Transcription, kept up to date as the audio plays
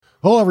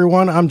Hello,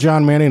 everyone. I'm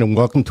John Manning, and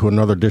welcome to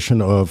another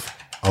edition of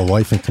A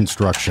Life in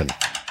Construction.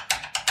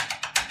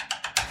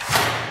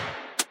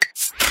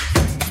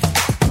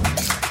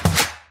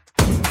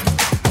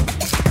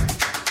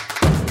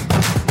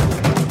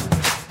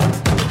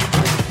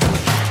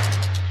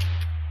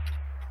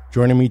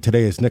 Joining me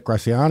today is Nick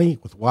Graziani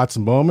with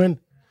Watson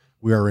Bowman.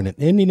 We are in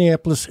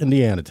Indianapolis,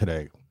 Indiana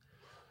today.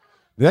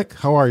 Nick,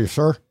 how are you,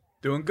 sir?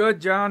 Doing good,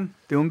 John.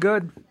 Doing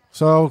good.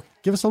 So,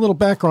 give us a little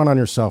background on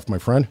yourself, my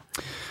friend.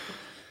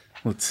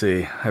 Let's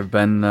see. I've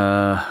been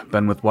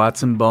with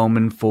Watson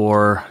Bowman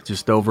for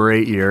just over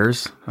 8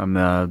 years. I'm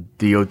the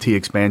DOT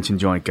expansion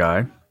joint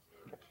guy,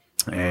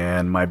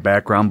 and my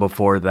background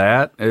before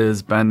that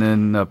has been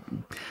in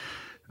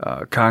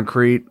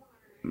concrete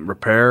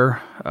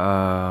repair,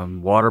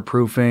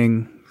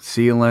 waterproofing,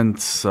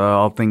 sealants,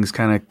 all things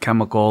kind of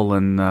chemical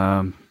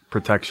and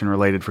protection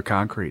related for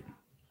concrete.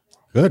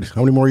 Good.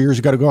 How many more years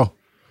you got to go?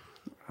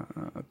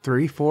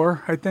 3,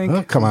 4, I think.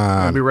 Oh, come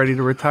on. I'll be ready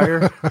to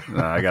retire.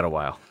 No, I got a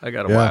while.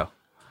 While.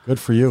 Good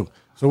for you.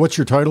 So what's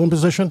your title and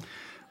position?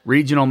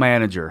 Regional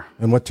manager.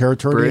 And what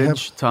territory do you have?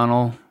 Bridge,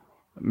 tunnel,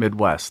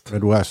 Midwest.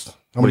 Midwest.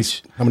 How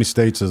many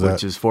states is that?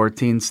 Which is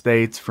 14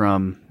 states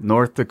from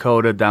North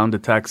Dakota down to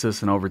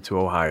Texas and over to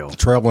Ohio.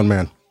 Traveling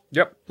man.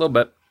 Yep, a little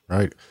bit.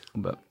 Right. A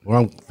little bit.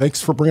 Well,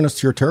 thanks for bringing us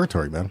to your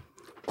territory, man.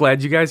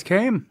 Glad you guys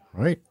came.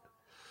 Right.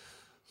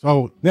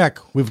 So, Nick,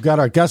 we've got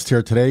our guest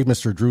here today,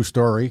 Mr. Drew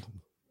Storey.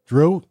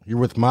 Drew, you're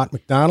with Mott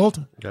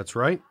MacDonald. That's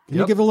right. Can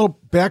you give a little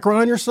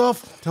background on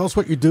yourself? Tell us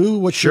what you do,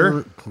 what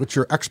your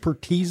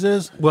expertise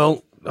is.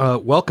 Well,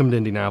 welcome to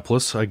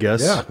Indianapolis, I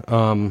guess.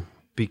 Yeah.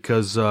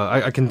 Because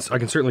I can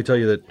certainly tell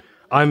you that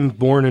I'm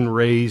born and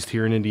raised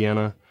here in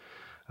Indiana.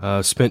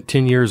 Spent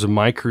 10 years of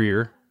my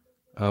career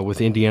with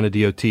Indiana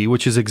DOT,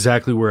 which is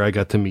exactly where I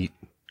got to meet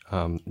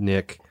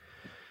Nick.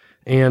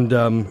 And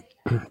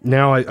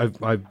now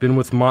I've been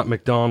with Mott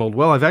MacDonald.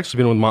 Well, I've actually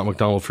been with Mott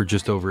MacDonald for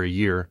just over a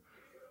year.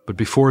 But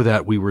before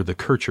that, we were the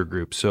Kercher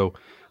Group. So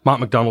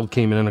Mott MacDonald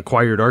came in and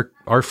acquired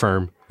our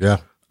firm. Yeah.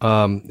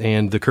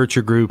 And the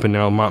Kercher Group and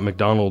now Mott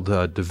MacDonald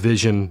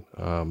division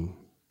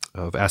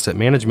of asset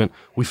management,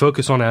 we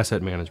focus on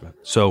asset management.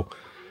 So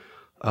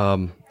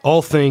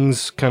all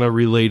things kind of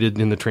related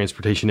in the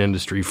transportation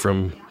industry,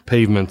 from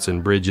pavements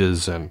and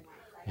bridges and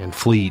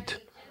fleet,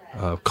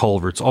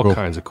 culverts, all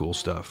kinds of cool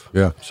stuff.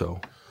 Yeah. So,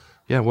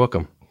 yeah,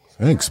 welcome.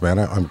 Thanks, man.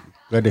 I'm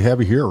glad to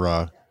have you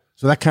here.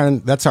 So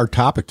that's our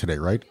topic today,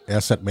 right?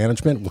 Asset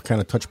management. We'll kind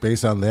of touch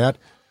base on that.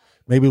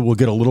 Maybe we'll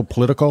get a little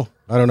political.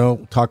 I don't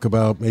know. Talk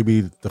about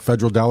maybe the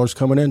federal dollars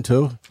coming in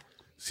too.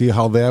 See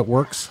how that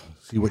works.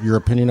 See what your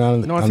opinion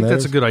on. No, I think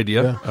that's a good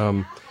idea.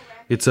 Yeah.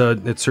 It's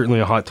certainly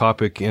a hot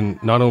topic,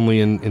 and not only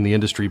in the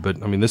industry,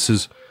 but I mean this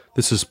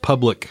is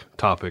public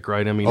topic,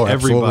 right? I mean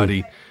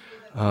everybody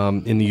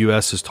in the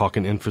U.S. is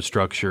talking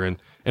infrastructure,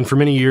 and for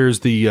many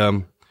years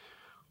the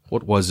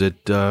what was it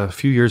a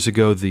few years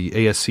ago the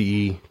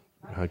ASCE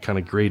kind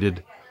of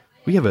graded.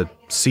 We have a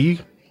C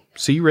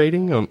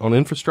rating on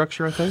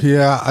infrastructure, I think.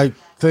 Yeah, I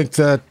think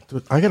that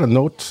I got a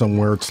note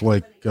somewhere. It's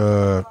like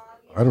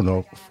I don't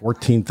know,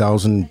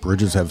 14,000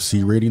 bridges have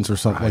C ratings or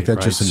something like that,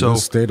 right. Just in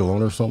this state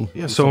alone or something.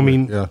 Yeah. So I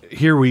mean,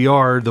 Here we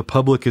are. The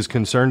public is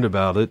concerned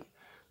about it.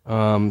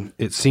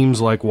 It seems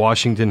like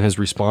Washington has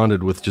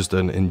responded with just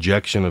an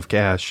injection of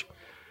cash,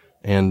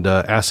 and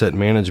asset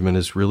management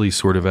is really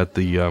sort of at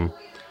the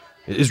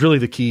is really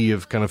the key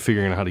of kind of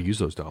figuring out how to use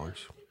those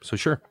dollars. So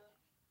sure.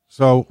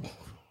 So,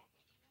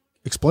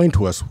 explain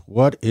to us,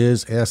 what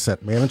is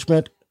asset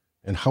management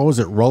and how is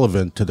it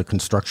relevant to the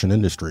construction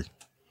industry?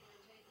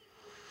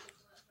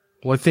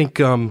 Well, I think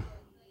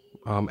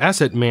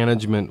asset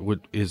management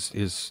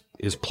is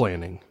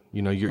planning.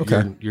 You know,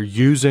 you're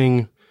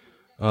using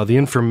the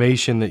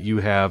information that you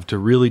have to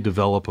really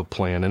develop a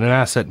plan, and an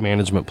asset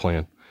management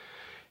plan.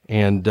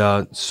 And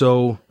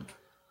so,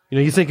 you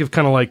know, you think of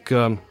kind of like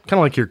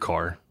your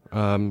car.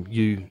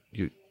 You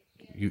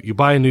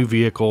buy a new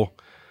vehicle.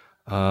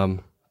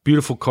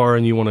 Beautiful car,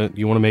 and you want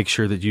to make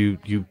sure that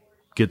you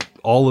get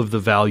all of the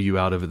value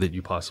out of it that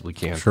you possibly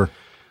can. Sure.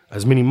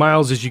 As many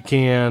miles as you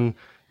can,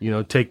 you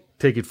know, take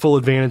it full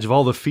advantage of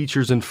all the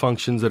features and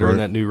functions that are in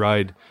that new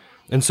ride.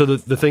 And so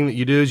the thing that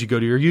you do is you go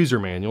to your user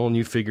manual and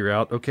you figure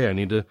out, okay, I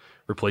need to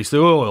replace the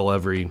oil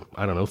every,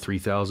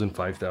 3,000,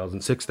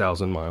 5,000,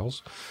 6,000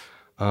 miles.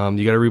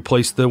 You got to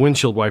replace the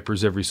windshield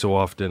wipers every so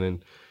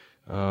often,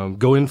 and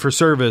go in for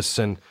service.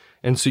 And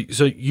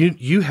so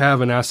you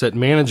have an asset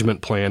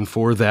management plan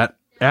for that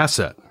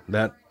asset,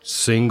 that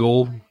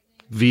single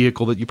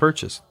vehicle that you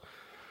purchased.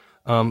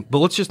 But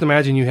let's just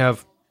imagine you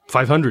have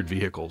 500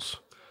 vehicles.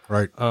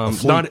 Right.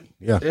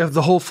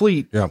 The whole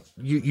fleet. Yeah.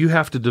 You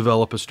have to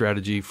develop a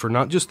strategy for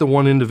not just the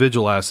one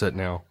individual asset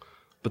now,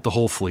 but the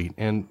whole fleet.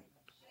 And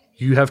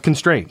you have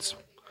constraints.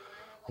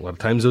 A lot of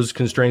times those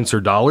constraints are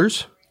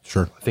dollars.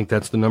 Sure. I think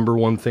that's the number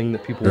one thing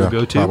that people will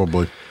go to.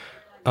 Probably.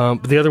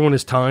 But the other one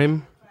is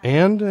time.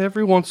 And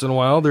every once in a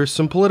while, there's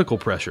some political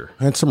pressure.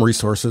 And some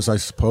resources, I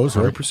suppose,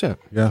 right? 100%.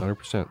 Yeah.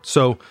 100%.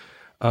 So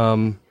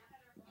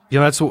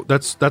That's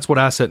what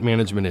asset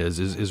management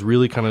is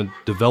really kind of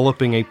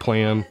developing a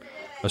plan,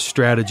 a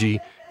strategy,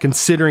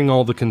 considering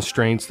all the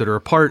constraints that are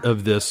a part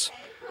of this,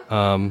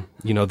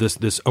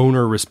 this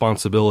owner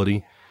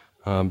responsibility,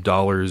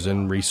 dollars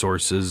and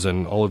resources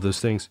and all of those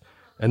things,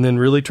 and then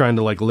really trying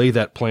to lay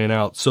that plan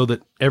out so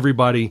that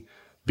everybody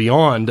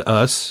beyond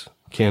us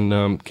can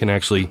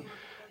actually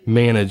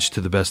manage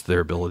to the best of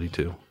their ability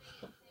to.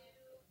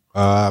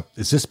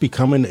 Is this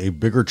becoming a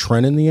bigger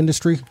trend in the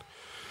industry?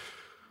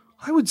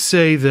 I would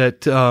say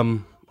that,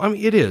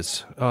 it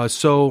is.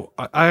 So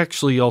I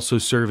actually also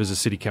serve as a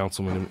city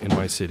councilman in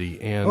my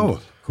city. And oh,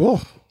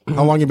 cool.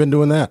 How long you been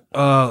doing that?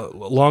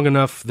 Long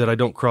enough that I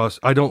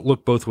don't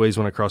look both ways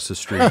when I cross the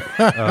street.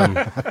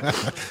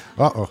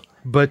 Uh-oh.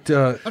 But,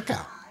 Okay.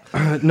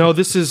 no,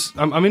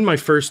 I'm in my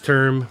first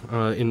term,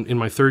 in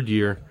my third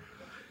year.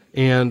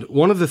 And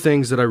one of the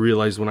things that I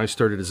realized when I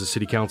started as a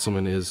city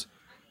councilman is,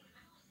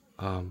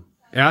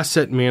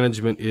 asset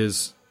management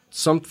is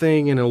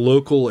something in a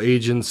local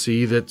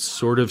agency that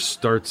sort of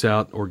starts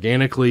out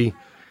organically,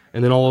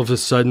 and then all of a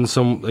sudden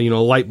a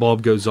light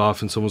bulb goes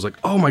off and someone's like,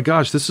 oh my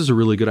gosh, this is a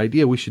really good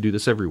idea. We should do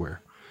this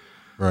everywhere.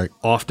 Right.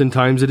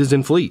 Oftentimes it is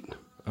in fleet.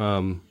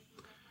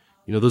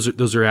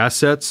 Those are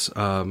assets,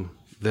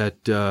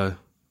 that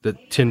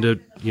tend to,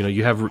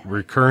 you have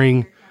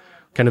recurring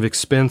kind of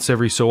expense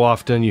every so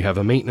often. You have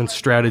a maintenance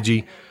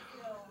strategy.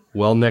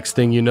 Well, next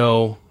thing you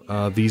know,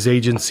 these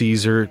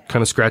agencies are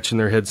kind of scratching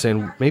their heads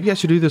saying, maybe I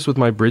should do this with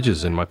my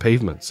bridges and my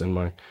pavements and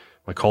my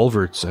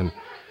culverts.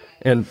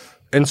 And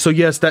so,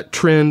 yes, that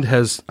trend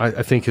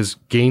I think has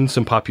gained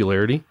some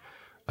popularity.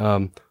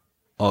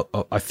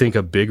 I think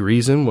a big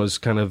reason was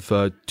kind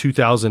of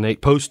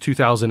 2008, post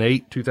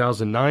 2008,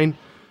 2009,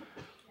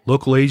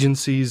 local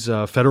agencies,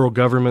 federal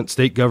government,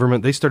 state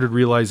government, they started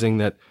realizing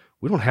that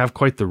we don't have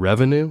quite the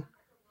revenue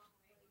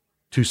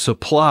to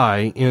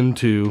supply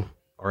into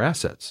our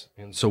assets.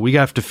 And so we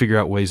have to figure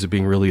out ways of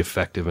being really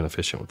effective and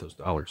efficient with those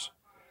dollars.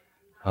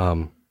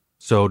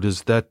 So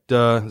does that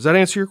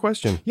answer your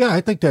question? Yeah,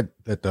 I think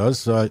that does.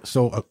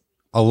 So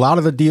a lot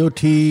of the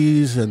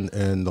DOTs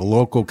and the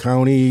local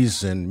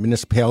counties and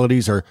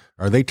municipalities, are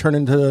they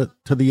turning to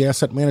the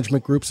asset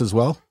management groups as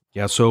well?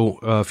 Yeah. So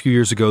a few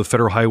years ago, the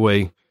Federal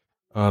Highway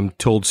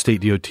told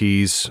state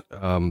DOTs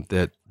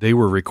that they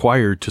were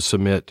required to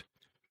submit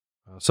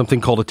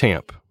something called a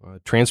TAMP,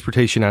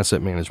 Transportation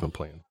Asset Management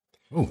Plan.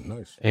 Oh,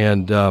 nice.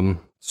 And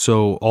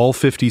so all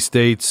 50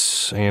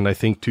 states and I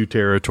think 2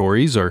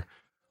 territories are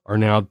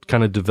now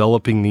kind of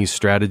developing these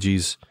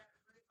strategies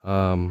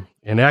and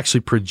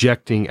actually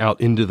projecting out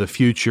into the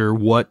future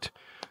what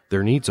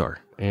their needs are,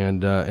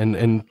 and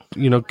kind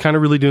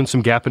of really doing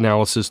some gap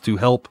analysis to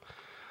help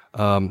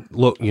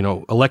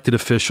elected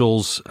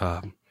officials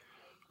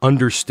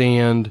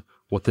understand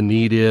what the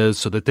need is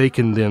so that they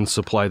can then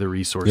supply the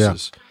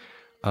resources.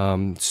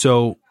 Yeah.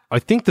 So I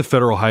think the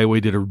Federal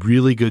Highway did a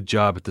really good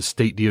job at the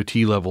state DOT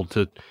level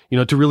to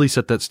really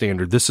set that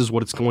standard. This is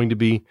what it's going to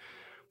be.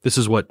 This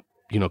is what,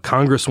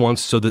 Congress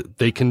wants, so that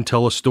they can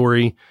tell a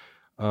story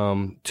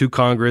to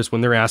Congress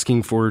when they're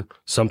asking for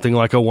something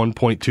like a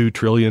 $1.2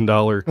 trillion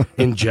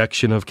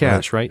injection of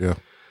cash, right? Yeah.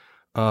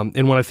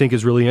 And what I think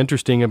is really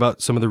interesting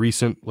about some of the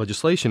recent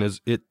legislation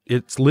is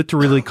it's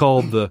literally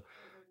called the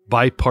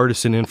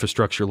bipartisan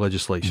infrastructure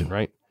legislation,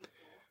 right?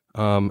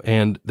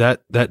 And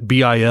that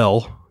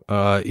BIL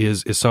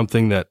is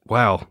something that,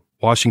 wow,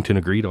 Washington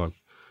agreed on.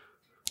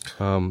 It's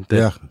going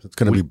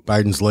to be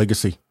Biden's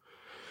legacy.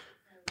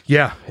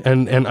 Yeah,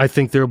 and I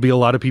think there'll be a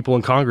lot of people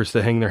in Congress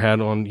that hang their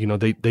hat on,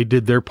 they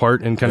did their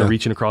part in kind of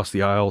reaching across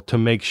the aisle to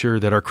make sure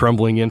that our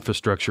crumbling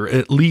infrastructure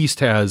at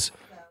least has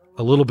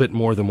a little bit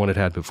more than what it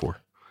had before.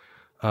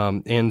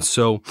 And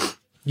so,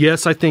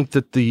 yes, I think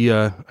that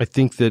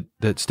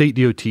that state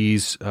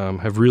DOTs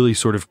have really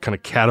sort of kind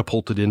of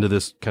catapulted into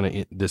this kind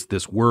of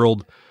this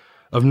world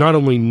of not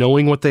only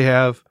knowing what they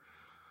have,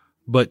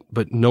 but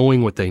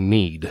knowing what they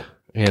need.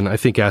 And I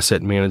think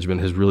asset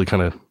management has really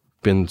kind of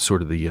been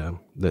sort of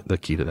the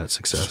key to that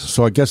success.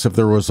 So I guess if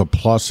there was a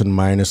plus and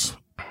minus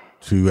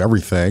to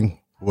everything,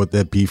 would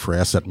that be for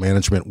asset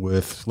management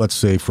with, let's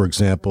say, for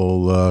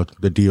example,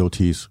 the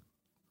DOTs?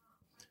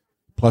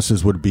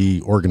 Pluses would be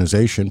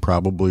organization,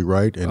 probably,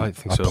 right? And I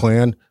think a so.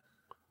 plan.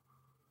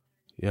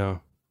 Yeah.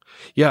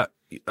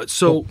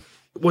 So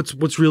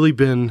what's really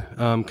been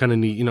kind of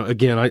neat,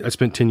 again, I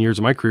spent 10 years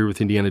of my career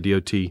with Indiana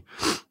DOT,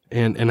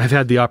 and I've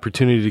had the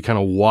opportunity to kind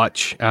of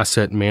watch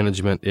asset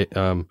management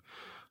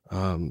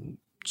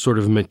sort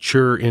of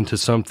mature into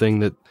something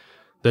that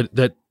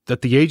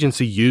the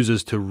agency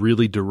uses to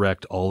really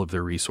direct all of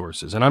their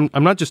resources. And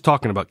I'm not just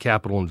talking about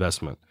capital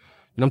investment.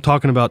 I'm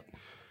talking about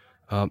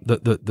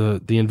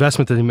the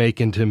investment that they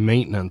make into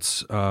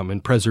maintenance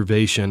and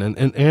preservation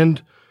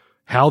and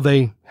how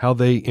they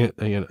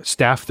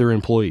staff their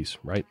employees,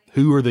 right?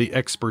 Who are the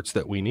experts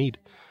that we need?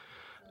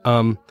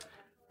 And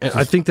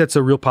I think that's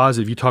a real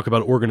positive. You talk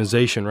about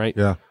organization, right?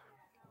 Yeah.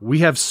 We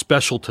have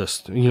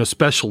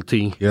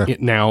specialty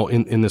now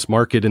in this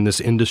market, in this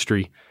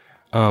industry,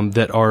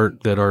 that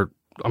are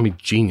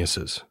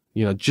geniuses,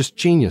 just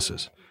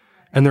geniuses.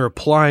 And they're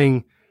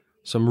applying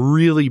some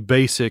really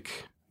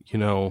basic,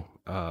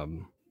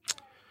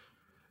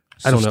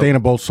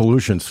 sustainable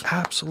solutions.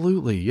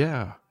 Absolutely.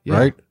 Yeah.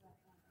 Right.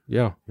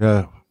 Yeah.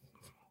 Yeah.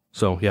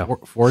 So yeah,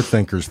 forward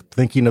thinkers,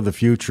 thinking of the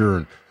future,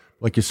 and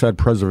like you said,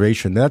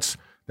 preservation. That's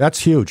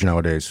huge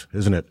nowadays,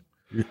 isn't it?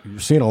 You're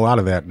seeing a lot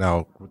of that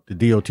now with the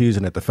DOTs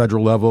and at the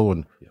federal level,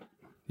 and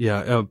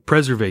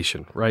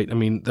preservation, right? I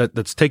mean,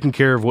 that's taking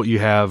care of what you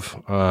have,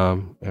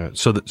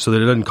 so that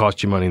it doesn't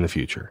cost you money in the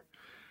future.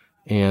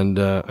 And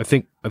I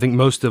think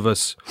most of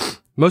us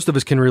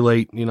can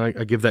relate.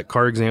 I give that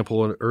car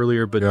example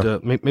earlier,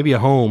 but maybe a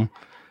home.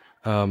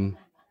 When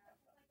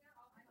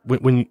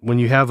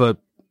you have a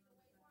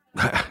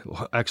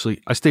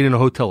actually, I stayed in a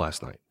hotel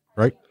last night.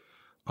 Right.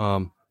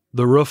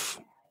 The roof,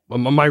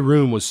 my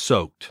room was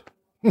soaked.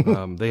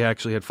 They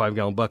actually had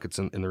 5-gallon buckets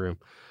in the room.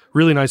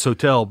 Really nice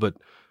hotel, but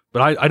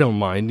I don't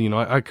mind.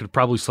 I could have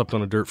probably slept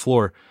on a dirt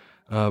floor.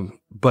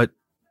 But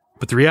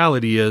the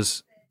reality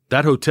is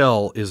that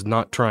hotel is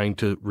not trying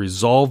to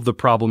resolve the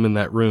problem in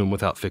that room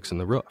without fixing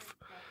the roof.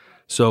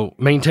 So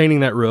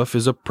maintaining that roof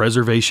is a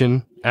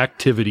preservation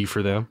activity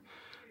for them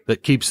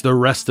that keeps the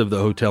rest of the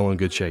hotel in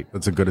good shape.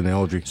 That's a good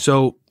analogy.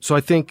 So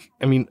I think,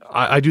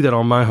 I do that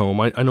on my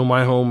home. I know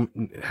my home,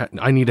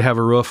 I need to have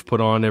a roof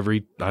put on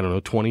every,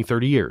 20,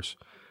 30 years.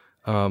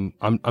 I'm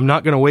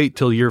not going to wait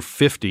till year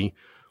 50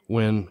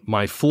 when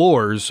my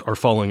floors are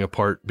falling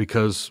apart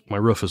because my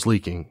roof is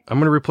leaking. I'm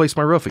going to replace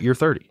my roof at year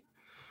 30.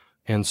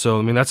 And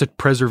so, that's a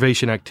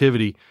preservation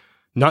activity,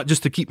 not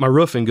just to keep my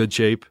roof in good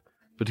shape,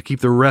 but to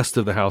keep the rest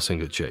of the house in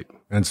good shape.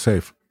 And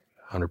safe.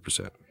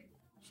 100%.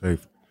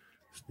 Safe.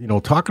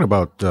 Talking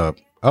about, I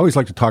always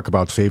like to talk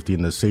about safety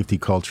and the safety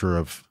culture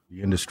of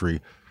the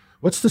industry.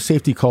 What's the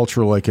safety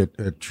culture like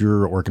at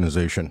your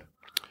organization?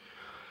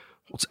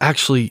 Well, it's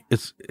actually,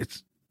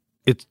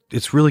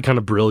 it's really kind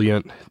of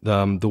brilliant,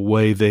 the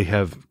way they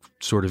have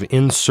sort of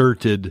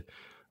inserted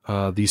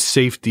these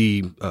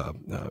safety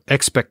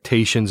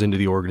expectations into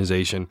the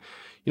organization.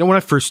 When I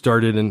first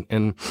started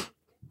and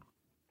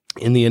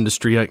in the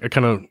industry, I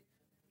kind of,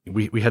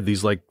 we had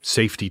these like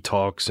safety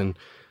talks, and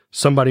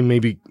somebody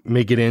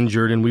may get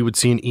injured, and we would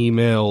see an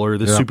email, or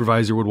the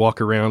supervisor would walk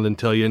around and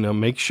tell you,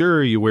 make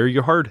sure you wear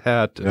your hard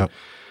hat.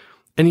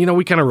 And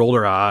we kind of rolled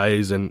our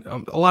eyes, and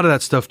a lot of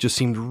that stuff just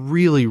seemed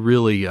really,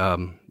 really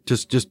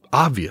just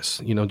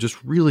obvious,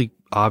 just really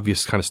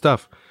obvious kind of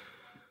stuff.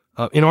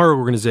 In our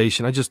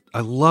organization, I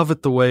love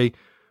it the way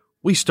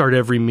we start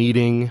every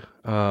meeting,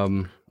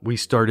 we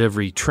start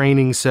every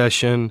training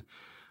session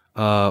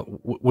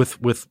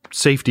with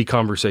safety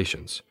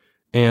conversations.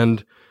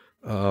 And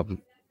I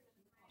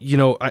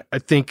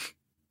think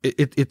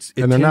it's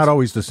and they're not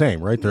always the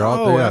same, right? They're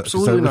all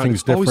absolutely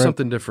everything's not. Always different.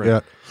 something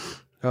different.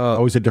 Yeah,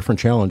 always a different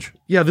challenge.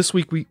 Yeah, this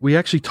week we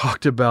actually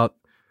talked about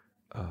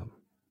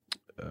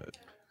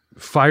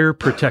fire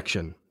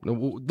protection.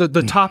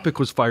 The topic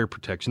was fire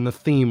protection. The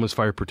theme was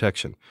fire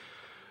protection.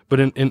 But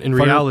in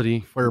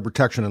reality, fire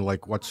protection and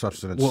like what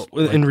substance? Well,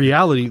 in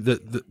reality,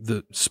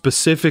 the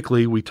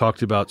specifically we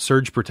talked about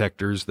surge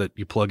protectors that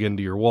you plug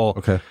into your wall.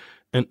 Okay.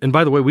 And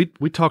by the way,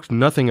 we talked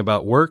nothing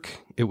about work.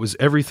 It was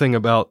everything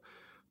about,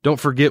 don't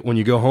forget when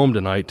you go home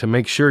tonight to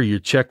make sure you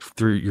check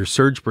through your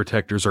surge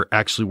protectors are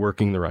actually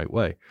working the right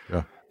way.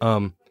 Yeah.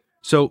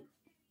 So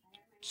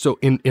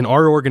in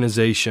our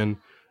organization,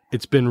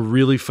 it's been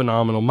really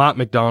phenomenal. Mott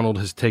MacDonald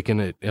has taken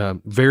it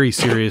very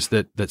serious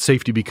that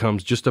safety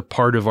becomes just a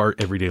part of our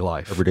everyday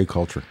life. Everyday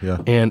culture, yeah.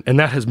 And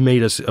that has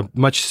made us a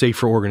much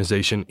safer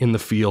organization in the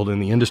field, in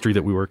the industry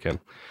that we work in.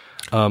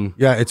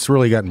 Yeah, it's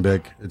really gotten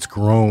big. It's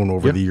grown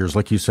over the years.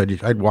 Like you said,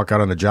 I'd walk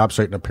out on a job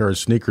site in a pair of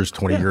sneakers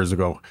 20 years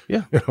ago.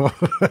 Yeah.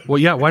 Well,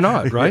 yeah, why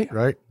not, right?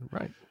 Right.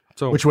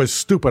 So, which was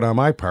stupid on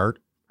my part,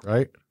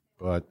 right?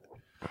 But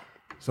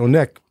so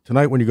Nick,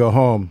 tonight when you go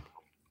home,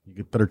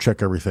 you better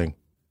check everything.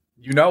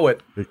 You know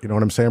it. You know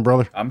what I'm saying,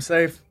 brother? I'm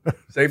safe.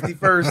 Safety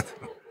first.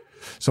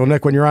 So,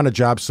 Nick, when you're on a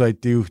job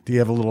site, do you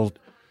have a little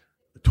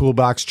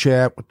toolbox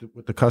chat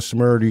with the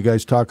customer? Or do you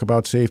guys talk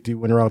about safety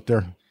when you're out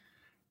there?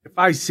 If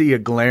I see a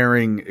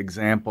glaring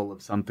example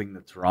of something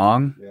that's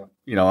wrong,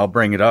 I'll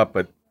bring it up.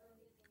 But,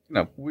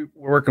 we're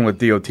working with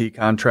DOT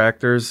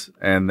contractors,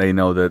 and they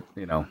know that,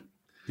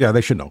 Yeah,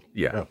 they should know.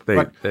 Yeah.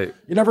 They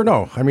you never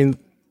know. I mean,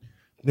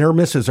 near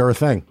misses are a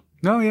thing.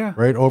 No, yeah.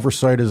 Right?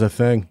 Oversight is a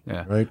thing.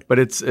 Yeah. Right? But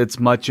it's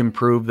much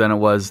improved than it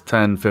was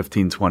 10,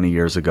 15, 20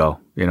 years ago.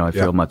 I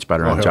feel much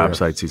better on job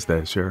sites these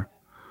days, sure.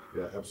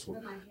 Yeah,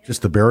 absolutely.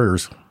 Just the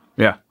barriers.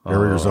 Yeah.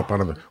 Barriers up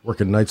on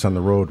working nights on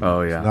the road.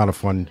 Oh, yeah. It's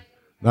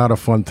not a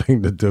fun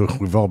thing to do.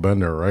 We've all been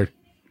there, right?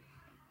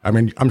 I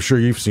mean, I'm sure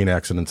you've seen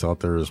accidents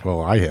out there as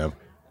well. I have.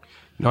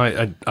 No,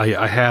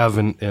 I have,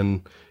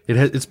 and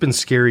it's been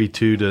scary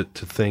too to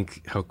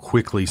think how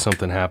quickly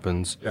something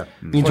happens. Yeah.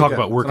 You talk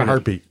about working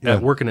heartbeat.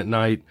 Working at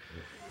night.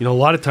 A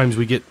lot of times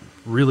we get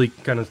really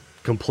kind of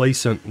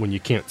complacent when you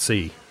can't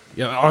see.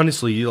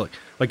 Honestly, you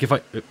like if I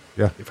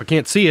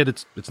can't see it,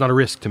 it's not a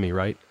risk to me,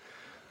 right?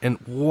 And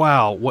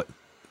wow, what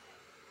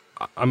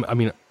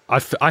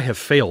I have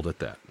failed at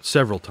that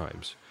several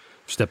times.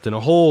 stepped in a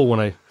hole when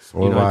I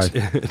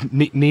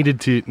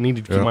needed to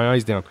keep my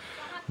eyes down.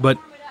 But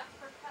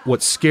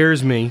what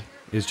scares me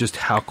is just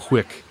how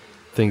quick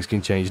things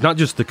can change. Not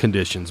just the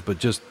conditions, but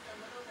just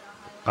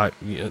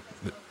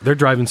they're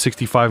driving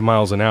 65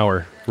 miles an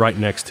hour right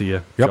next to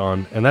you,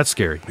 John, and that's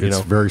scary. It's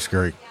very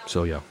scary.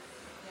 So yeah.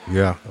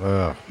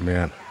 Oh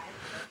man.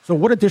 So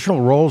what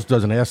additional roles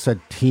does an asset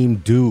team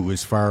do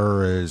as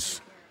far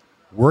as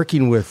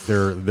working with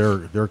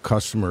their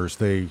customers?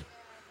 They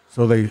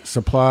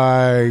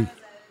supply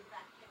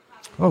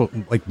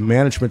like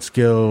management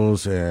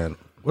skills, and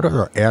what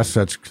other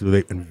assets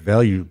and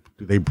value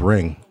do they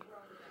bring?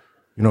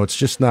 It's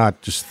just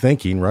not just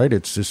thinking, right?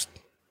 It's just,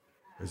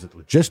 is it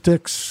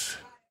logistics?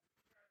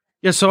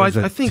 Yeah, so I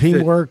think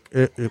teamwork.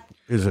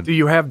 Is it? Do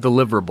you have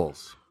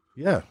deliverables?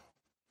 Yeah,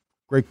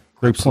 great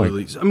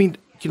absolutely. point. I mean,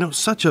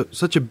 such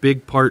a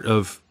big part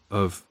of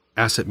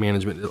asset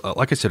management,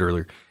 like I said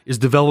earlier, is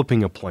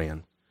developing a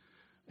plan,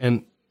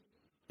 and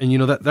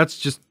that's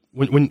just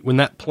when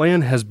that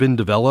plan has been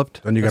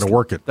developed, then you got to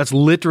work it. That's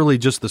literally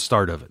just the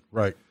start of it,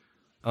 right?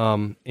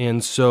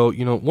 And so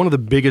one of the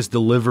biggest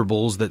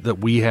deliverables that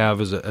we have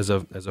as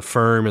a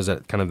firm, as a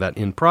kind of that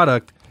end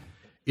product,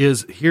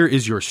 is here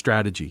is your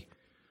strategy,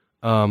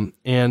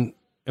 and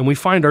we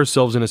find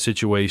ourselves in a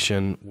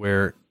situation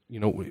where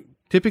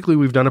typically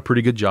we've done a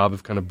pretty good job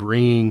of kind of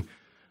bringing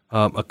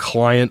a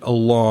client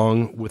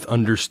along with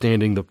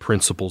understanding the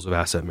principles of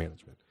asset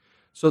management,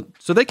 so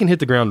they can hit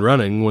the ground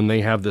running when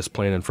they have this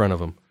plan in front of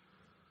them.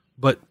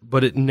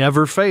 But it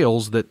never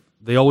fails that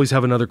they always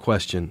have another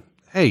question.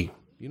 Hey,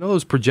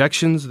 those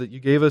projections that you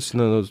gave us,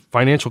 those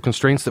financial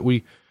constraints that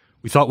we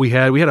thought we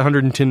had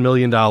 $110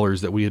 million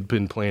that we had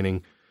been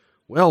planning.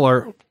 Well,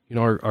 our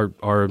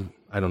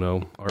I don't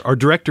know, our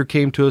director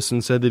came to us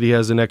and said that he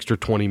has an extra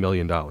 $20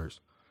 million.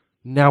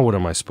 Now what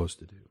am I supposed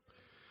to do?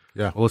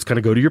 Yeah. Well, let's kind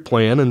of go to your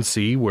plan and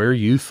see where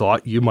you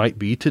thought you might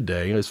be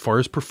today as far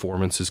as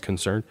performance is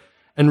concerned,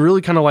 and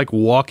really kind of like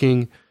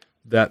walking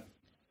that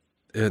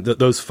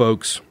those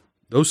folks,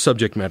 those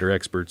subject matter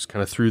experts,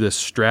 kind of through this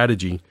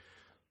strategy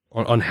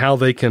on how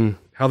they can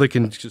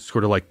just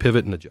sort of like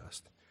pivot and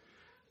adjust.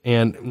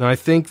 And I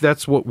think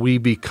that's what we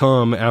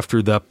become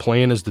after that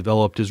plan is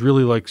developed, is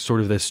really like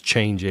sort of this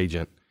change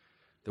agent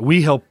that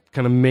we help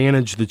kind of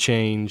manage the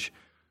change.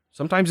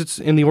 Sometimes it's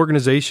in the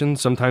organization,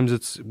 sometimes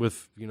it's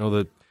with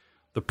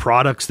the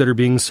products that are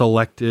being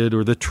selected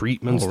or the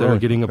treatments that are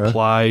getting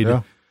applied.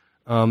 Yeah.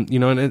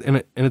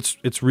 And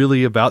it's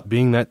really about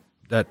being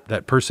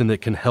that person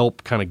that can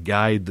help kind of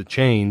guide the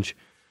change.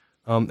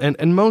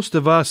 And most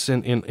of us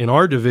in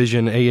our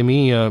division,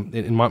 AME,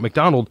 in Mott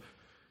MacDonald,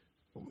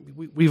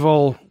 we've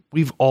all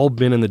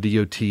been in the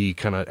DOT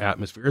kind of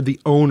atmosphere. The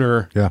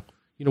owner,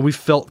 we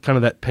felt kind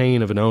of that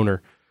pain of an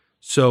owner.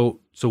 So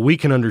we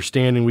can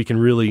understand, and we can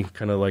really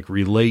kind of like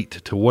relate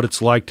to what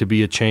it's like to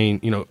be a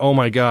change. Oh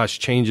my gosh,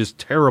 change is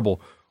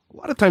terrible. A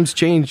lot of times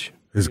change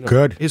is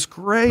good. Is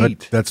great.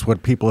 But that's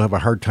what people have a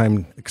hard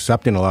time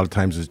accepting a lot of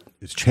times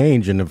is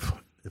change. And if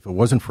it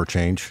wasn't for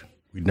change,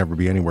 we'd never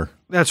be anywhere.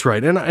 That's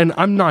right. And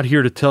I'm not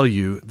here to tell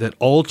you that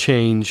all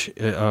change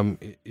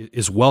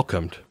is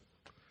welcomed.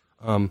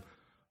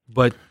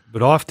 But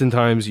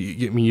oftentimes,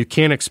 you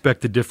can't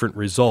expect a different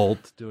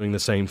result doing the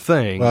same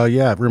thing. Well,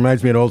 yeah, it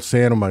reminds me of an old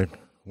saying of mine.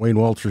 Wayne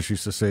Walters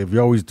used to say, if you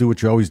always do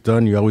what you always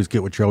done, you always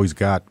get what you always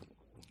got.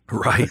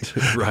 Right.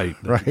 That's right.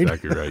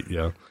 Exactly right,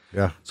 yeah.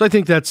 Yeah. So I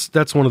think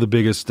that's one of the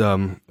biggest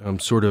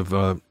sort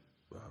of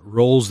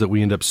roles that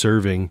we end up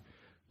serving,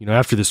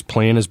 after this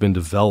plan has been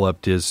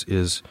developed is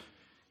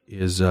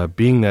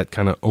being that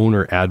kind of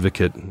owner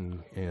advocate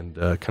and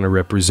kind of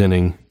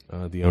representing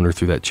the owner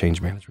through that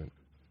change management.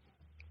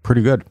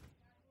 Pretty good.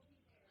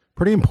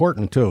 Pretty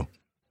important too.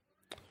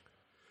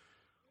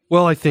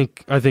 Well, I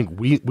think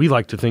we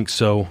like to think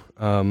so.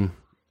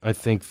 I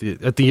think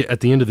at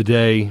the end of the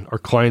day, our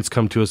clients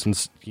come to us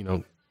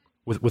and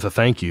with a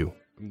thank you.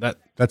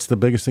 That's the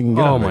biggest thing you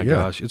can get. Oh my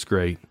gosh, it's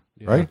great,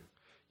 right?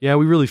 Yeah,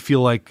 we really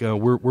feel like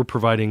we're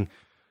providing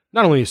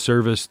not only a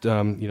service,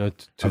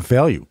 to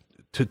value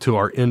to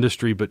our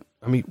industry, but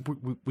I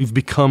mean we've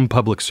become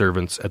public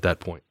servants at that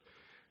point.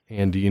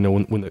 And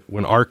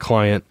when our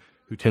client,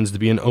 who tends to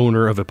be an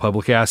owner of a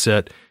public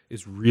asset,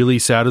 is really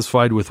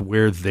satisfied with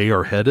where they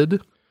are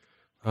headed,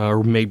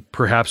 or maybe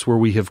perhaps where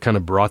we have kind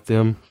of brought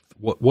them,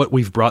 what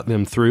we've brought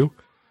them through,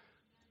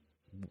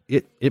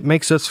 it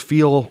makes us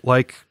feel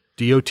like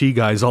DOT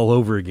guys all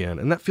over again,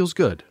 and that feels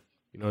good.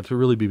 To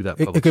really be that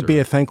public it could servant. be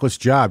a thankless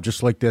job,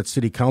 just like that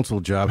city council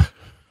job,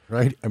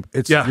 right?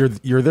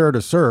 You're there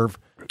to serve,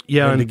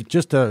 and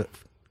just to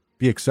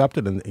be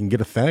accepted and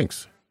get a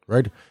thanks,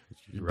 right?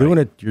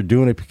 You're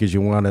doing it because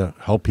you want to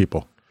help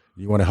people.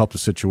 You want to help the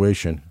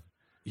situation.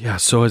 Yeah.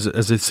 So as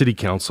a city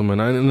councilman,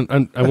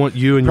 I want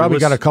you and probably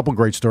got a couple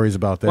great stories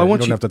about that. Well, you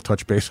don't have to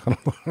touch base on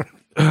them.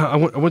 I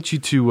want you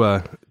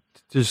to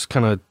just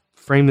kind of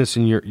frame this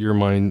in your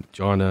mind,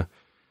 John. I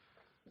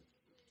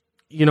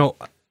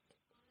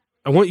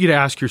want you to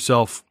ask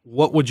yourself,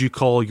 what would you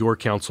call your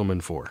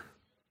councilman for?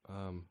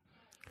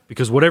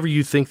 Because whatever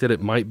you think that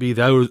it might be,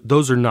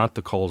 those are not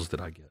the calls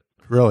that I get.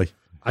 Really?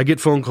 I get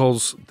phone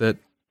calls that,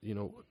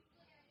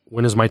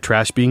 when is my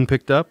trash being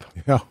picked up?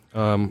 Yeah.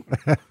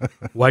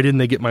 Why didn't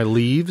they get my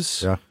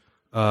leaves? Yeah.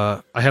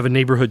 I have a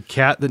neighborhood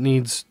cat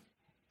that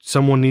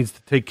someone needs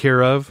to take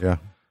care of. Yeah.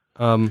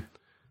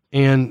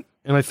 And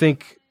I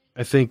think,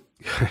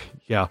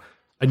 yeah,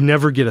 I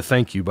never get a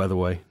thank you, by the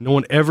way. No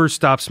one ever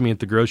stops me at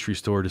the grocery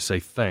store to say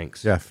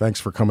thanks. Yeah. Thanks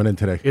for coming in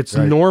today. It's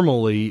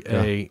normally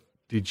I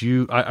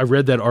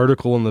read that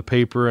article in the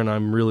paper and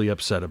I'm really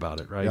upset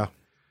about it. Right. Yeah.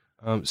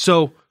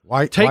 So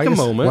take a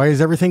moment. Why is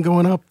everything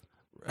going up?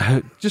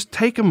 Just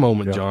take a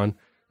moment, John,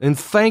 and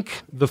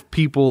thank the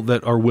people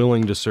that are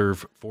willing to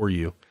serve for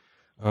you.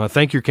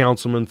 Thank your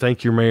councilman,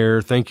 thank your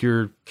mayor, thank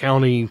your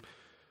county,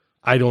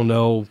 I don't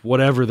know,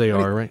 whatever they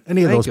are, right?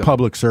 Any of those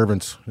public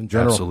servants in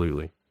general.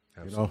 Absolutely.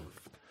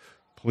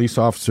 Police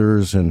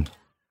officers and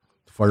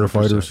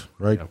firefighters, 100%.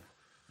 right? Yeah.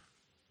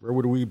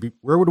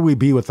 Where would we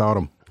be without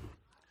them?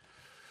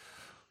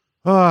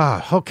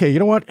 Okay, you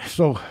know what?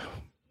 So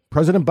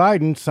President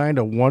Biden signed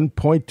a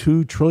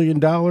 $1.2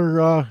 trillion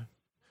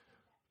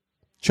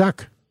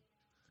check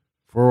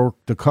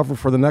to cover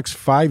for the next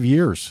 5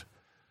 years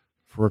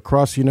for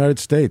across the United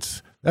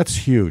States.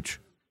 That's huge.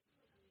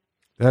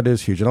 That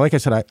is huge. And like I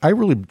said, I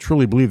really,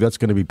 truly believe that's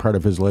going to be part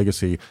of his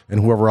legacy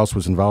and whoever else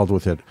was involved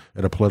with it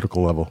at a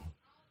political level.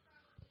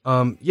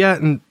 Yeah,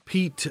 and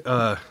Pete,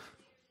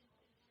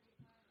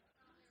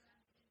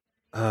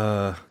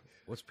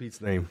 what's Pete's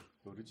name?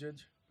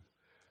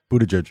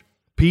 Buttigieg.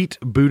 Pete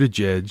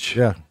Buttigieg.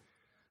 Yeah.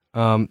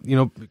 An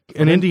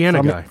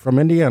Indiana guy. From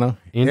Indiana.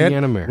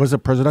 Indiana mayor. Was a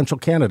presidential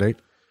candidate.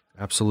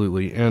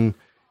 Absolutely. And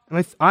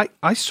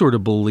I sort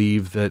of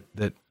believe that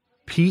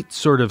Pete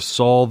sort of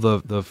saw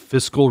the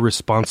fiscal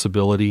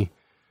responsibility,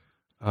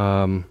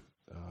 or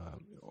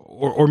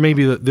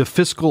maybe the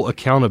fiscal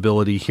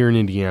accountability here in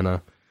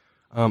Indiana.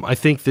 I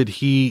think that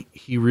he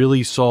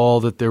really saw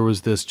that there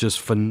was this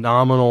just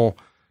phenomenal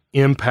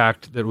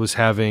impact that was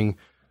having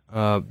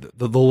the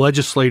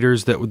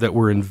legislators that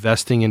were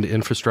investing into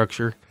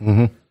infrastructure,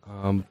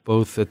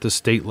 both at the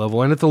state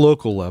level and at the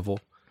local level,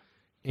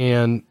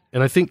 and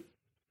I think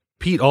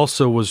Pete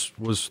also was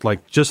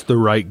like just the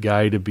right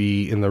guy to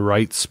be in the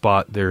right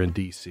spot there in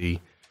D.C.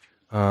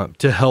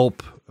 To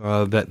help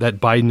that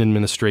Biden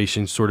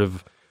administration sort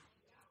of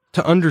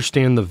to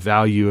understand the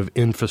value of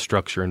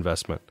infrastructure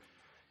investment.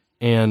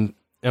 And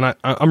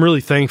I'm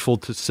really thankful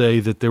to say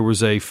that there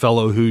was a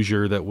fellow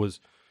Hoosier that was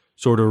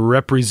sort of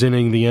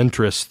representing the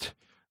interest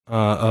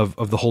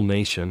of the whole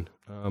nation.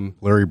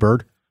 Larry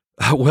Bird?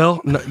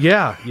 Well,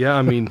 yeah.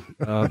 I mean,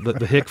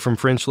 the hick from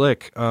French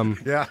Lick.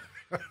 Yeah.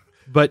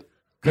 But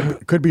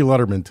could be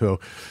Letterman too.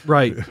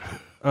 Right.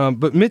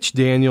 But Mitch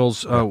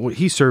Daniels,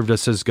 he served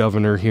us as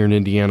governor here in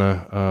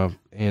Indiana,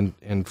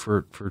 and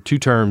for 2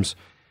 terms,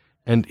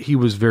 and he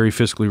was very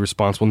fiscally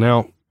responsible.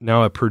 Now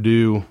at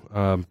Purdue,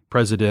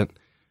 president,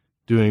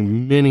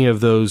 doing many of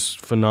those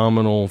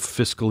phenomenal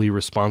fiscally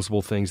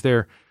responsible things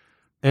there.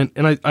 And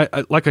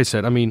I like I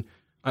said, I mean,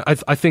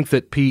 I think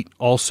that Pete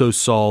also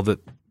saw that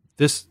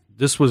this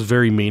was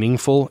very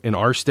meaningful in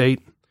our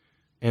state.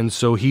 And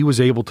so he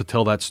was able to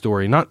tell that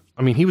story.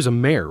 He was a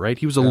mayor, right?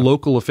 He was a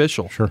local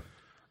official. Sure.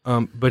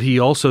 But he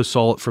also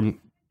saw it from,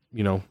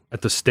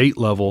 at the state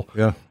level.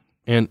 Yeah.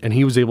 And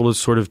he was able to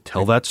sort of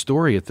tell that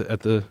story at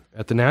the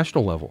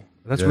national level.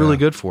 And that's really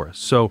good for us.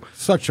 So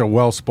such a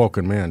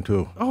well-spoken man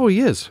too. Oh, he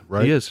is.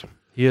 Right. He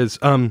is.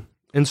 And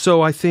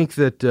so I think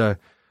that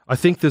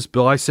this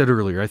bill, I said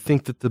earlier, I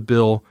think that the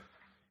bill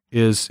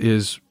is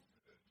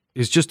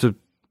just an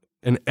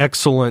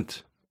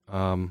excellent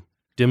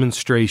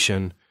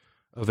demonstration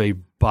of a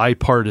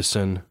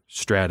bipartisan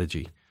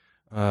strategy.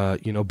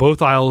 Both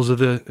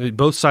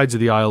sides of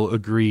the aisle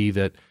agree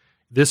that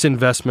this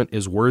investment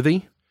is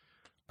worthy.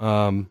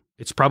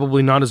 It's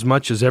probably not as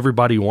much as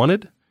everybody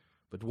wanted,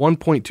 but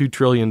 $1.2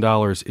 trillion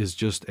is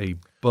just a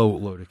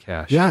boatload of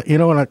cash. Yeah,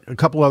 and a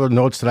couple other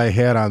notes that I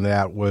had on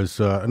that was,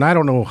 and I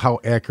don't know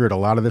how accurate a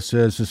lot of this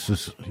is. This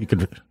is you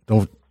can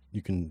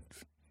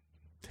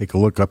take a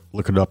look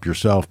it up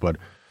yourself, but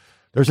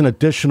there's an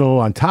additional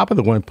on top of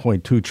the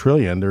 1.2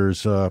 trillion.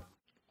 There's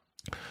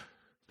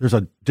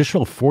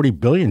additional $40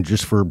 billion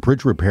just for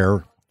bridge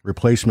repair,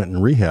 replacement,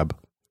 and rehab.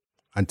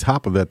 On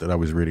top of that I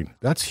was reading,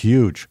 that's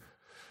huge.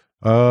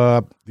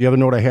 The other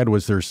note I had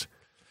was there's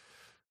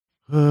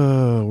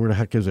where the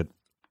heck is it?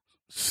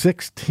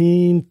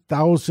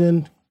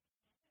 45,000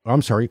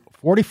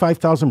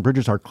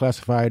 bridges are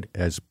classified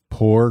as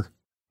poor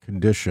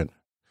condition.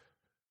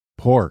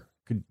 Poor.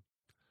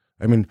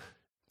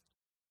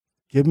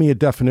 Give me a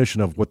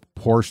definition of what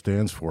poor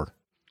stands for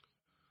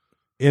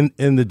in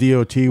the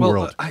DOT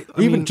world. I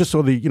mean, just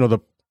so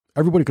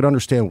everybody could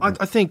understand.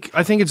 I think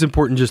it's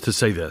important just to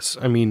say this.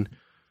 I mean,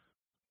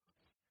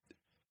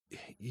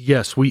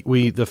 yes,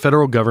 the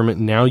federal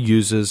government now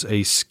uses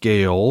a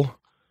scale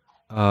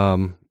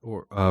for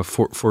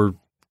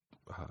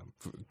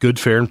good,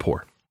 fair, and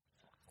poor.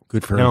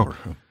 Good, fair, and poor.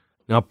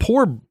 Now,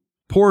 poor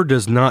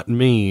does not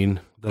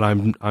mean that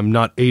I'm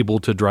not able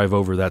to drive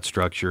over that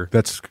structure.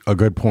 That's a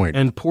good point.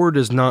 And poor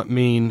does not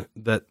mean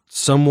that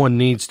someone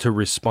needs to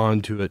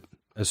respond to it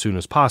as soon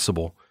as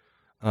possible.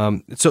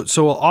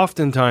 So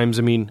oftentimes,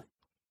 I mean,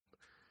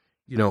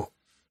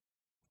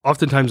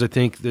 oftentimes I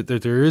think that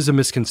there is a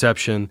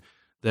misconception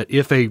that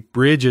if a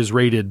bridge is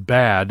rated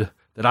bad,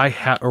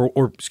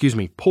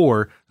 that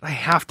poor, I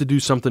have to do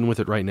something with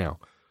it right now.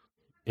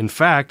 In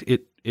fact,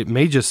 it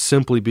may just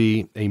simply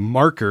be a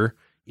marker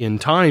in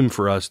time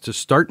for us to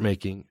start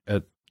making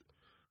a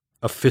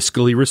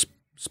fiscally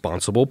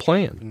responsible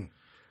plan.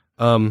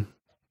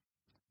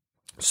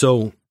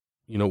 So,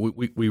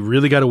 we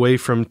really got away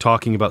from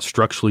talking about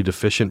structurally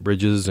deficient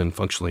bridges and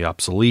functionally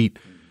obsolete.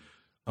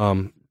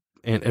 And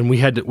we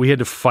had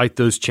to fight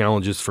those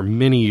challenges for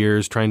many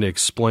years, trying to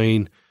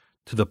explain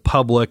to the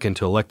public and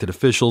to elected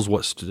officials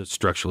what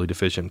structurally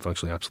deficient and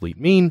functionally obsolete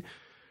mean.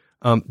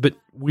 But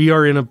we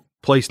are in a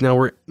place now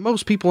where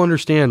most people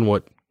understand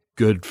what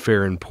good,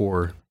 fair, and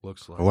poor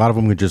looks like. A lot of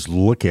them could just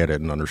look at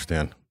it and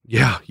understand.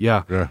 Yeah.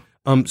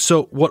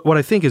 So what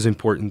I think is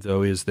important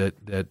though is that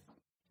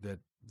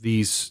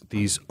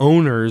these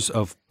owners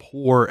of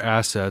poor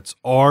assets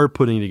are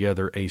putting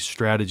together a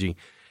strategy,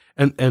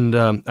 and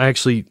I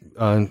actually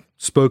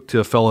spoke to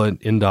a fellow at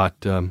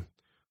INDOT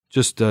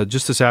just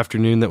this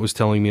afternoon that was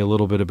telling me a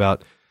little bit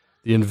about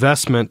the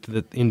investment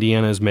that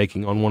Indiana is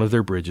making on one of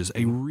their bridges,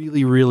 a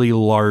really, really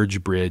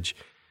large bridge.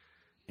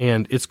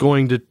 And it's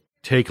going to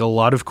take a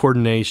lot of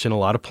coordination, a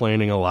lot of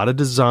planning, a lot of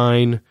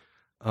design,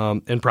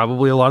 and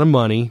probably a lot of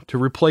money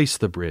to replace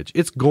the bridge.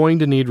 It's going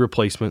to need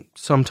replacement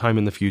sometime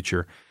in the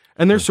future.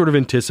 And they're sort of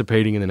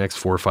anticipating in the next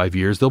 4 or 5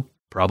 years, they'll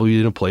probably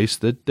be in a place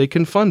that they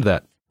can fund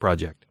that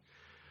project.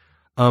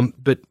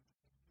 But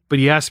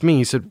he asked me,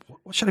 he said,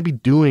 what should I be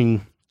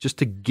doing just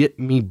to get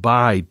me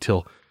by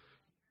till?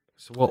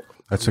 So, well,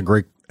 that's a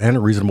great and a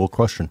reasonable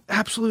question.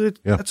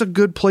 Absolutely. Yeah. That's a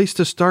good place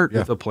to start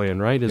with a plan,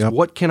 right? Is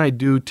what can I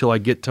do till I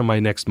get to my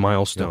next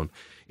milestone?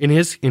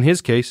 Yeah. In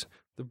his case,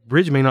 the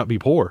bridge may not be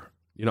poor.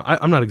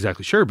 I'm not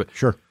exactly sure, but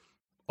sure.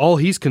 All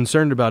he's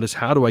concerned about is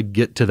how do I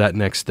get to that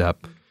next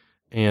step?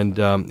 And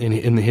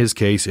in his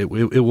case, it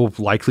will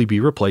likely be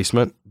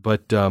replacement,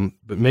 but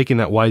making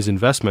that wise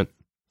investment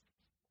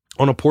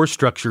on a poor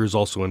structure is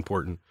also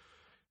important.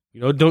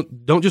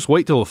 Don't just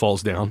wait till it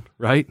falls down,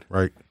 right?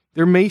 Right.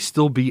 There may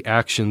still be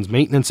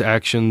maintenance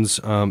actions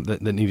that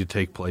need to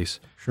take place.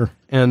 Sure.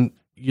 And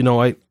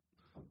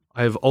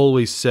I've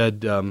always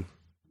said,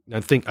 I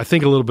think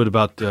a little bit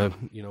about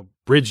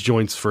bridge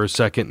joints for a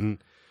second,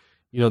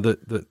 and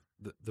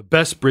the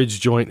best bridge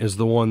joint is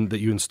the one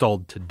that you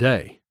installed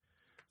today.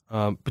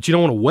 But you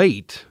don't want to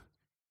wait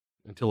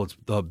until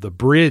the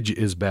bridge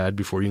is bad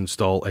before you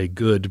install a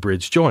good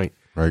bridge joint.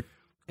 Right.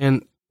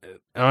 And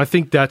I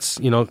think that's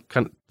kind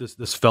of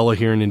this fella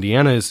here in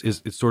Indiana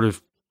is sort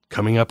of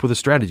coming up with a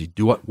strategy.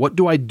 What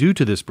do I do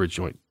to this bridge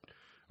joint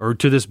or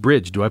to this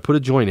bridge? Do I put a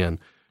joint in?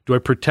 Do I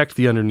protect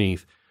the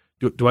underneath?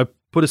 Do I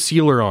put a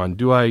sealer on?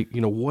 Do I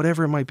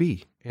whatever it might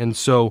be? And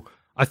so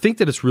I think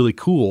that it's really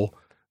cool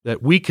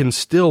that we can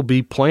still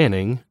be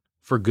planning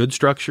for good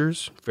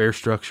structures, fair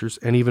structures,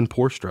 and even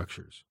poor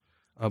structures.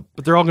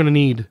 But they're all going to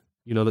need,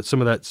 some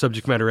of that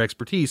subject matter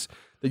expertise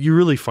that you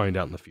really find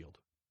out in the field.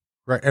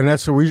 Right, and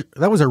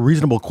that was a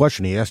reasonable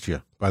question he asked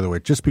you, by the way.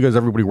 Just because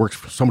somebody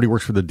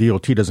works for the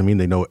DOT doesn't mean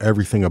they know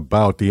everything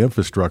about the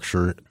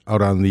infrastructure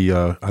out on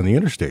the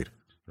interstate,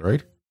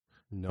 right?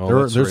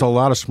 No, there's a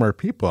lot of smart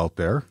people out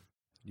there.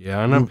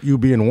 Yeah, and you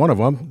being one of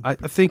them. I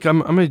think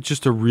I'm a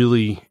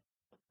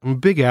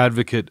big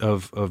advocate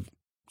of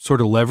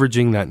sort of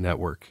leveraging that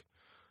network.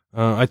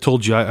 I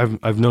told you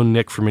I've known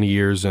Nick for many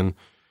years, and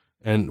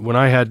when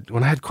I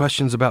had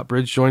questions about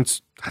bridge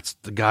joints, that's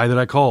the guy that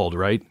I called,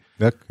 right?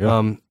 Nick,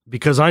 yeah.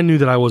 Because I knew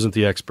that I wasn't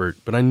the expert,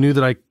 but I knew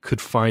that I could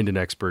find an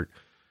expert.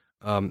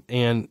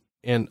 And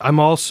I'm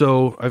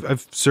also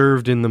I've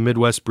served in the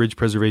Midwest Bridge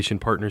Preservation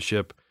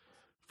Partnership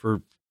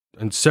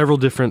in several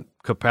different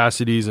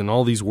capacities and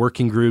all these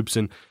working groups,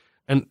 and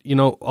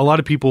a lot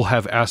of people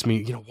have asked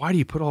me, why do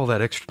you put all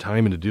that extra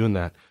time into doing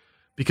that?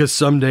 Because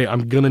someday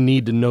I'm going to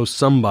need to know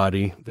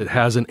somebody that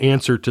has an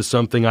answer to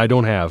something I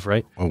don't have,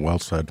 right? Oh, well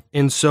said.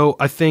 And so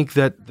I think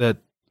that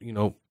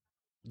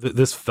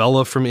this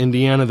fella from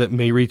Indiana that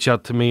may reach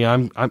out to me,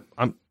 I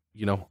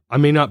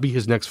may not be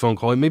his next phone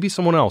call. It may be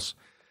someone else.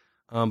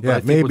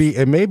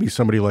 It may be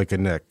somebody like a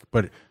Nick,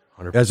 but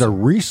 100%. As a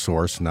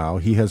resource now,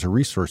 he has a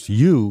resource.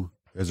 You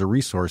as a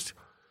resource,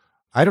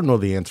 I don't know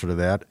the answer to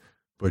that,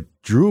 but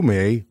Drew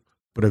may.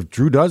 But if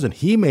Drew doesn't,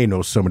 he may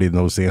know somebody that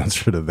knows the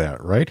answer to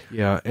that, right?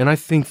 Yeah, and I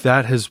think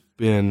that has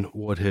been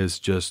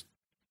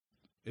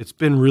it's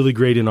been really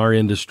great in our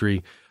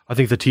industry. I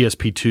think the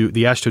AASHTO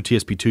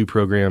TSP2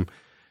 program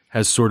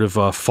has sort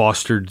of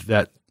fostered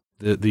that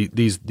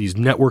these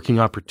networking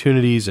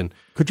opportunities. And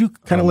could you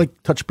kind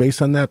of touch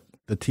base on that,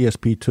 the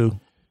TSP2?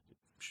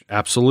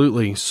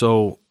 Absolutely.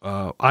 So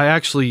I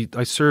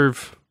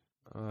serve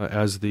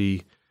as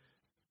the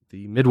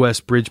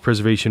Midwest Bridge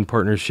Preservation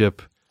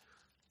Partnership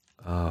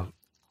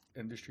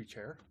industry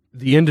chair,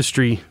 the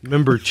industry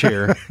member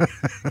chair,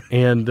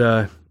 and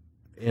I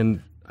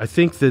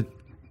think that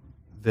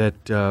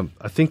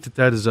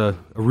is a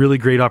really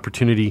great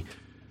opportunity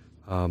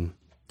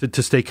to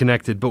to stay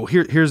connected. But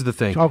here's the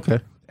thing. Okay.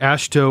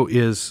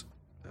 AASHTO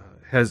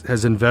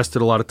has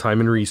invested a lot of time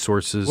and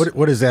resources.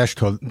 What is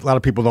AASHTO? A lot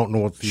of people don't know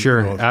what the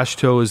Sure.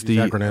 AASHTO is the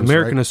acronyms,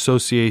 American right?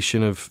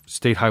 Association of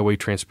State Highway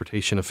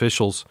Transportation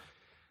Officials.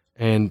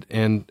 And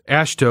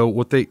AASHTO,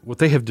 what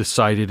they have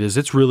decided is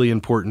it's really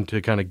important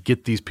to kind of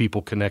get these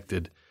people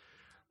connected.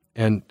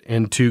 And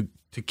to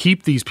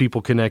keep these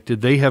people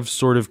connected, they have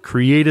sort of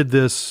created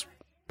this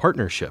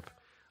partnership.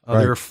 Right.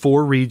 There are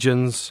 4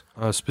 regions,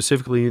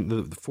 specifically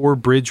the 4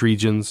 bridge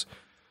regions: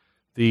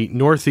 the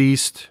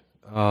Northeast,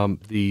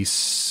 the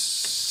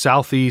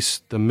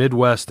Southeast, the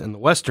Midwest, and the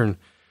Western.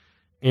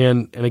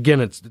 And again,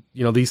 it's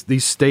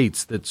these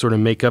states that sort of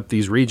make up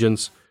these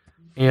regions,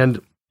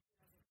 and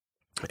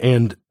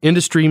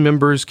industry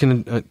members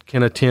can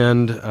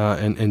attend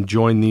and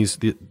join these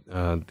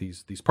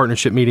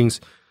partnership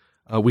meetings.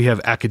 We have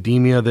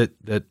academia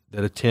that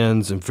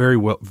attends, and very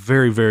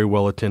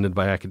well attended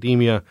by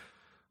academia.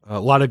 A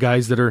lot of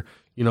guys that are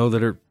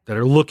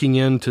looking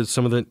into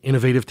some of the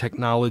innovative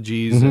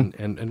technologies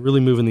and really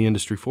moving the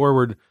industry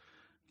forward.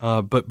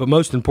 But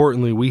most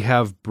importantly, we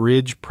have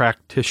bridge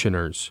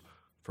practitioners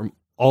from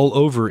all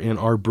over in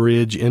our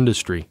bridge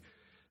industry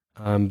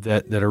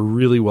that are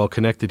really well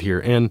connected here.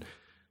 And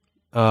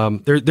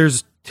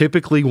there's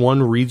typically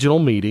one regional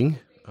meeting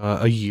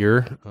a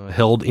year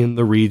held in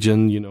the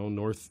region,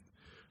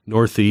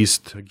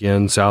 Northeast,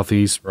 again,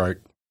 Southeast, Right.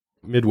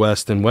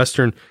 Midwest, and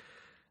Western.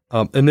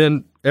 And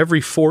then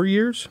every 4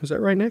 years, is that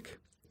right, Nick?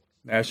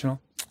 National?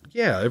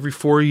 Yeah, every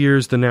 4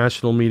 years the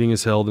national meeting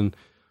is held. And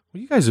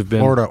you guys have been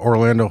Florida,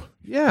 Orlando,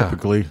 Yeah.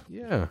 typically.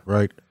 Yeah.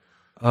 Right.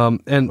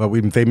 And But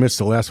they missed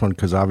the last one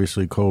because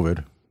obviously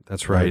COVID.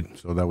 that's right.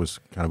 So that was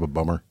kind of a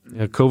bummer.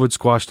 Yeah, COVID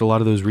squashed a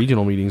lot of those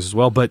regional meetings as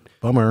well. But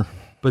Bummer.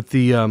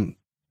 the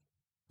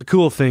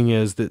cool thing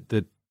is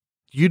that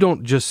you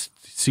don't just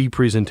see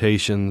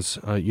presentations.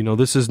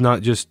 This is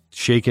not just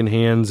shaking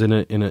hands in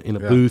a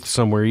booth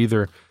somewhere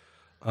either.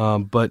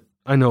 But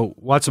I know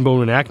Watson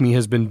Bowman Acme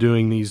has been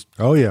doing these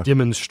Oh, yeah.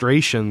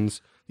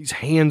 demonstrations, these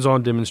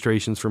hands-on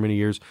demonstrations for many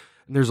years.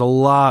 And there's a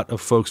lot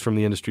of folks from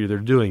the industry that are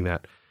doing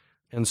that.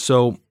 And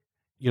so,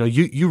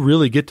 you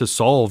really get to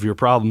solve your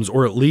problems,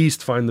 or at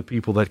least find the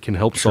people that can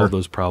help solve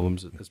those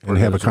problems. As part And of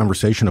have that a as well.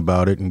 conversation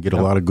about it and get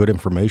a lot of good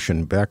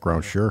information,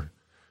 background, sure.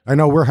 I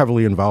know we're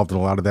heavily involved in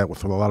a lot of that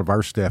with a lot of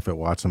our staff at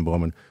Watson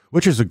Bowman,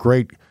 which is a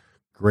great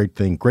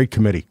thing, great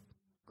committee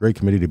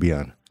to be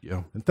on.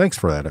 Yeah. And thanks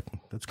for that.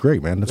 That's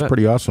great, man. That's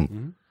pretty awesome.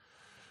 Mm-hmm.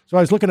 So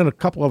I was looking at a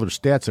couple other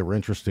stats that were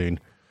interesting.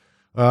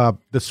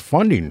 This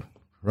funding,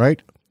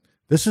 right?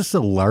 This is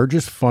the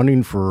largest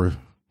funding for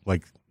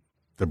like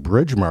the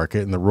bridge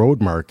market and the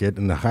road market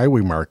and the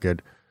highway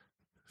market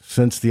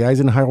since the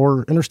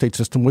Eisenhower interstate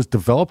system was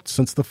developed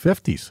since the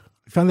 50s.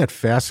 I found that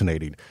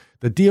fascinating.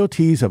 The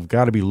DOTs have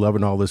got to be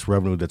loving all this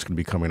revenue that's going to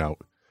be coming out.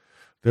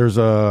 There's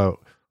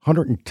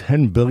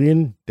 $110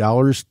 billion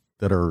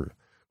that are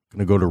going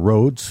to go to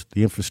roads,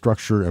 the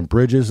infrastructure, and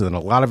bridges, and a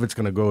lot of it's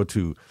going to go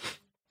to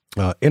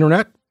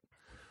internet,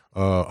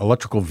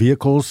 electrical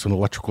vehicles, and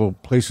electrical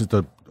places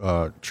to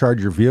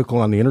charge your vehicle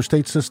on the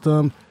interstate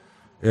system.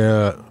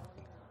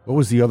 What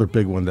was the other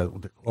big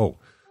one?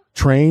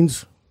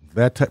 Trains,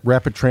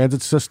 rapid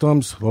transit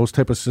systems, those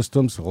type of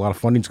systems. A lot of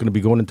funding is going to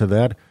be going into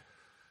that.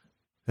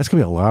 That's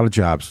going to be a lot of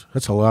jobs.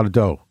 That's a lot of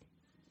dough.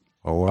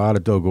 A lot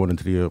of dough going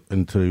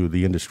into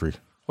the industry.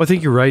 Well, I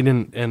think you're right,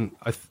 and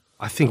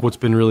I think what's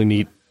been really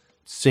neat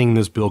seeing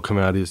this bill come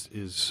out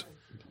is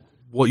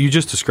what you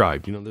just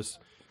described. This.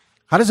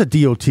 How does a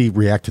DOT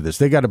react to this?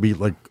 They got to be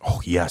like,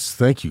 "Oh yes,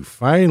 thank you,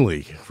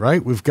 finally!"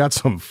 Right? We've got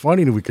some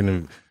funding we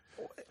can.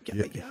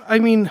 I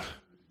mean,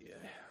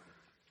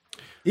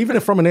 even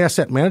from an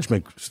asset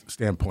management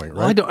standpoint,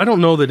 right? I don't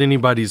know that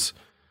anybody's.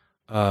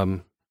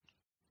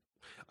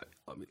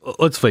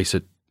 Let's face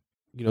it.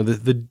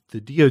 The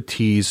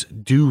DOTs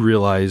do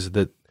realize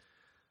that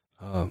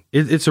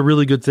it's a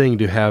really good thing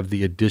to have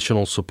the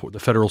additional support, the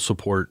federal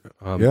support,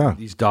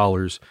 these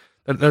dollars.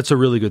 That's a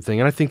really good thing.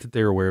 And I think that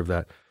they're aware of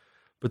that.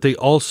 But they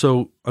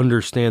also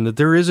understand that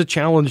there is a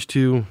challenge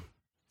to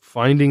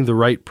finding the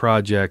right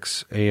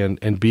projects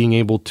and being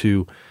able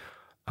to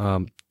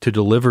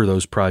deliver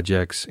those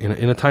projects in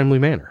a timely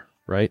manner,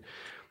 right?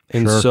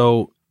 And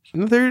so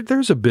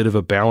there's a bit of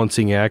a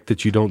balancing act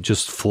that you don't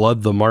just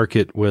flood the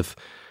market with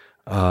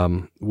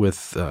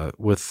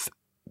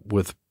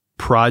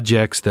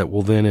projects that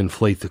will then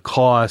inflate the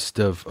cost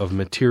of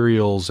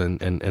materials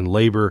and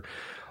labor.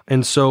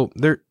 And so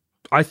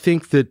I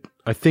think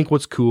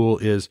what's cool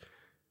is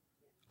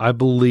I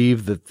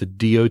believe that the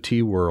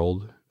DOT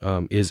world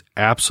is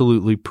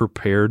absolutely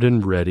prepared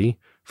and ready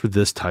for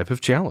this type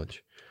of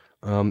challenge.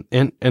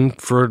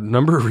 And for a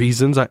number of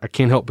reasons, I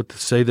can't help but to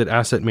say that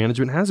asset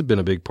management has been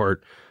a big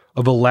part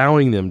of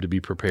allowing them to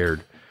be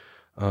prepared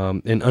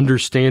and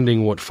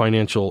understanding what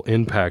financial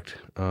impact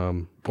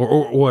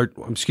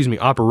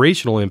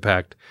operational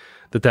impact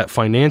that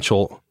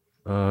financial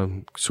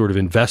sort of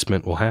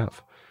investment will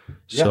have.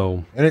 Yeah.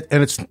 So, and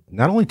it's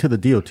not only to the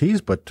DOTs,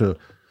 but to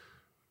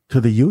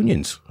to the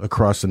unions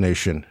across the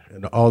nation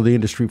and all the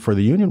industry for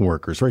the union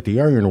workers, right?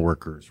 The iron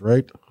workers,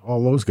 right?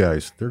 All those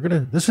guys.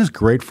 This is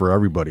great for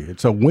everybody.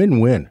 It's a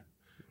win-win.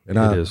 And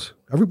it is.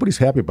 Everybody's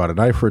happy about it.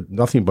 I've heard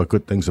nothing but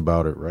good things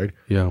about it, right?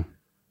 Yeah.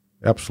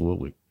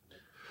 Absolutely.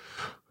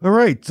 All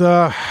right.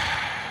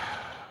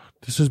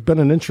 This has been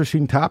an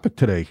interesting topic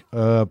today.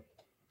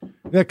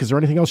 Nick, is there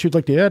anything else you'd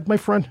like to add, my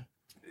friend?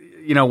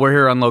 We're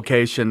here on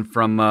location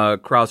from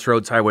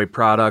Crossroads Highway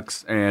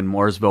Products and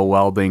Mooresville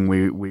Welding.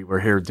 We were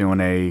here doing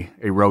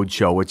a road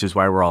show, which is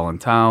why we're all in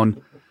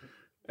town.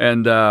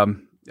 And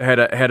had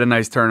a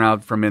nice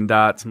turnout from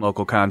INDOT, some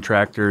local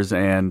contractors,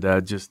 and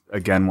just,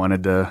 again,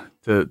 wanted to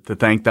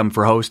thank them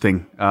for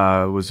hosting.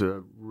 It was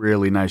a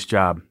really nice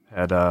job.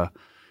 Had a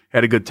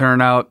good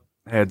turnout,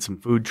 had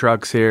some food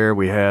trucks here.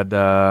 We had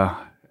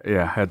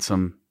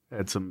some.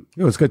 It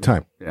was a good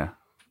time. Yeah.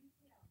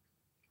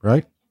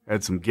 Right?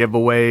 Had some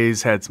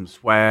giveaways, had some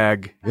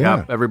swag. Yeah.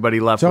 Yep, everybody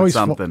left with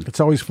something. It's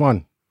always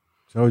fun.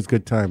 It's always a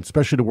good time,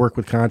 especially to work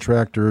with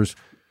contractors,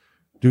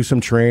 do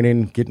some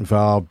training, get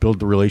involved, build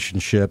the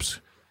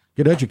relationships,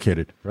 get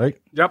educated, right?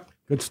 Yep.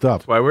 Good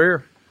stuff. That's why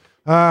we're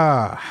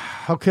here.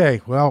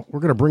 Okay. Well,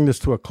 we're going to bring this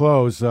to a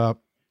close.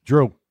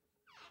 Drew,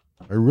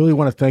 I really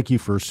want to thank you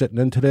for sitting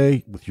in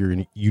today with your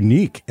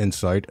unique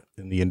insight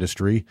in the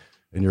industry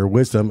and your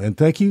wisdom. And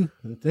thank you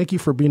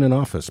for being in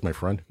office, my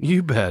friend.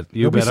 You bet.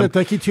 Nobody said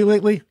thank you to you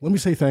lately? Let me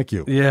say thank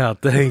you. Yeah,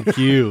 thank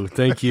you.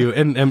 Thank you.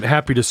 And I'm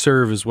happy to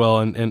serve as well.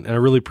 And I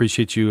really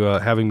appreciate you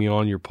having me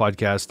on your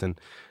podcast. And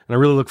I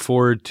really look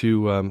forward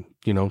to,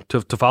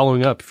 to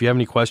following up. If you have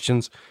any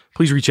questions,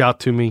 please reach out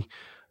to me.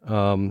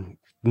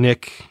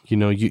 Nick,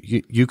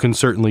 you can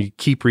certainly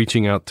keep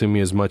reaching out to me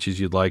as much as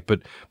you'd like.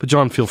 But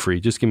John, feel free.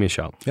 Just give me a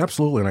shout.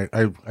 Absolutely.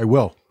 And I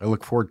will. I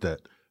look forward to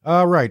that.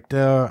 All right.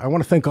 I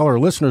want to thank all our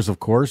listeners, of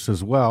course,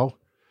 as well,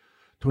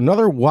 to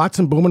another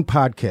Watson Bowman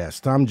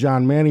podcast. I'm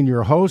John Manning,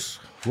 your host.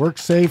 Work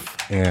safe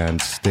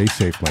and stay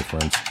safe, my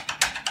friends.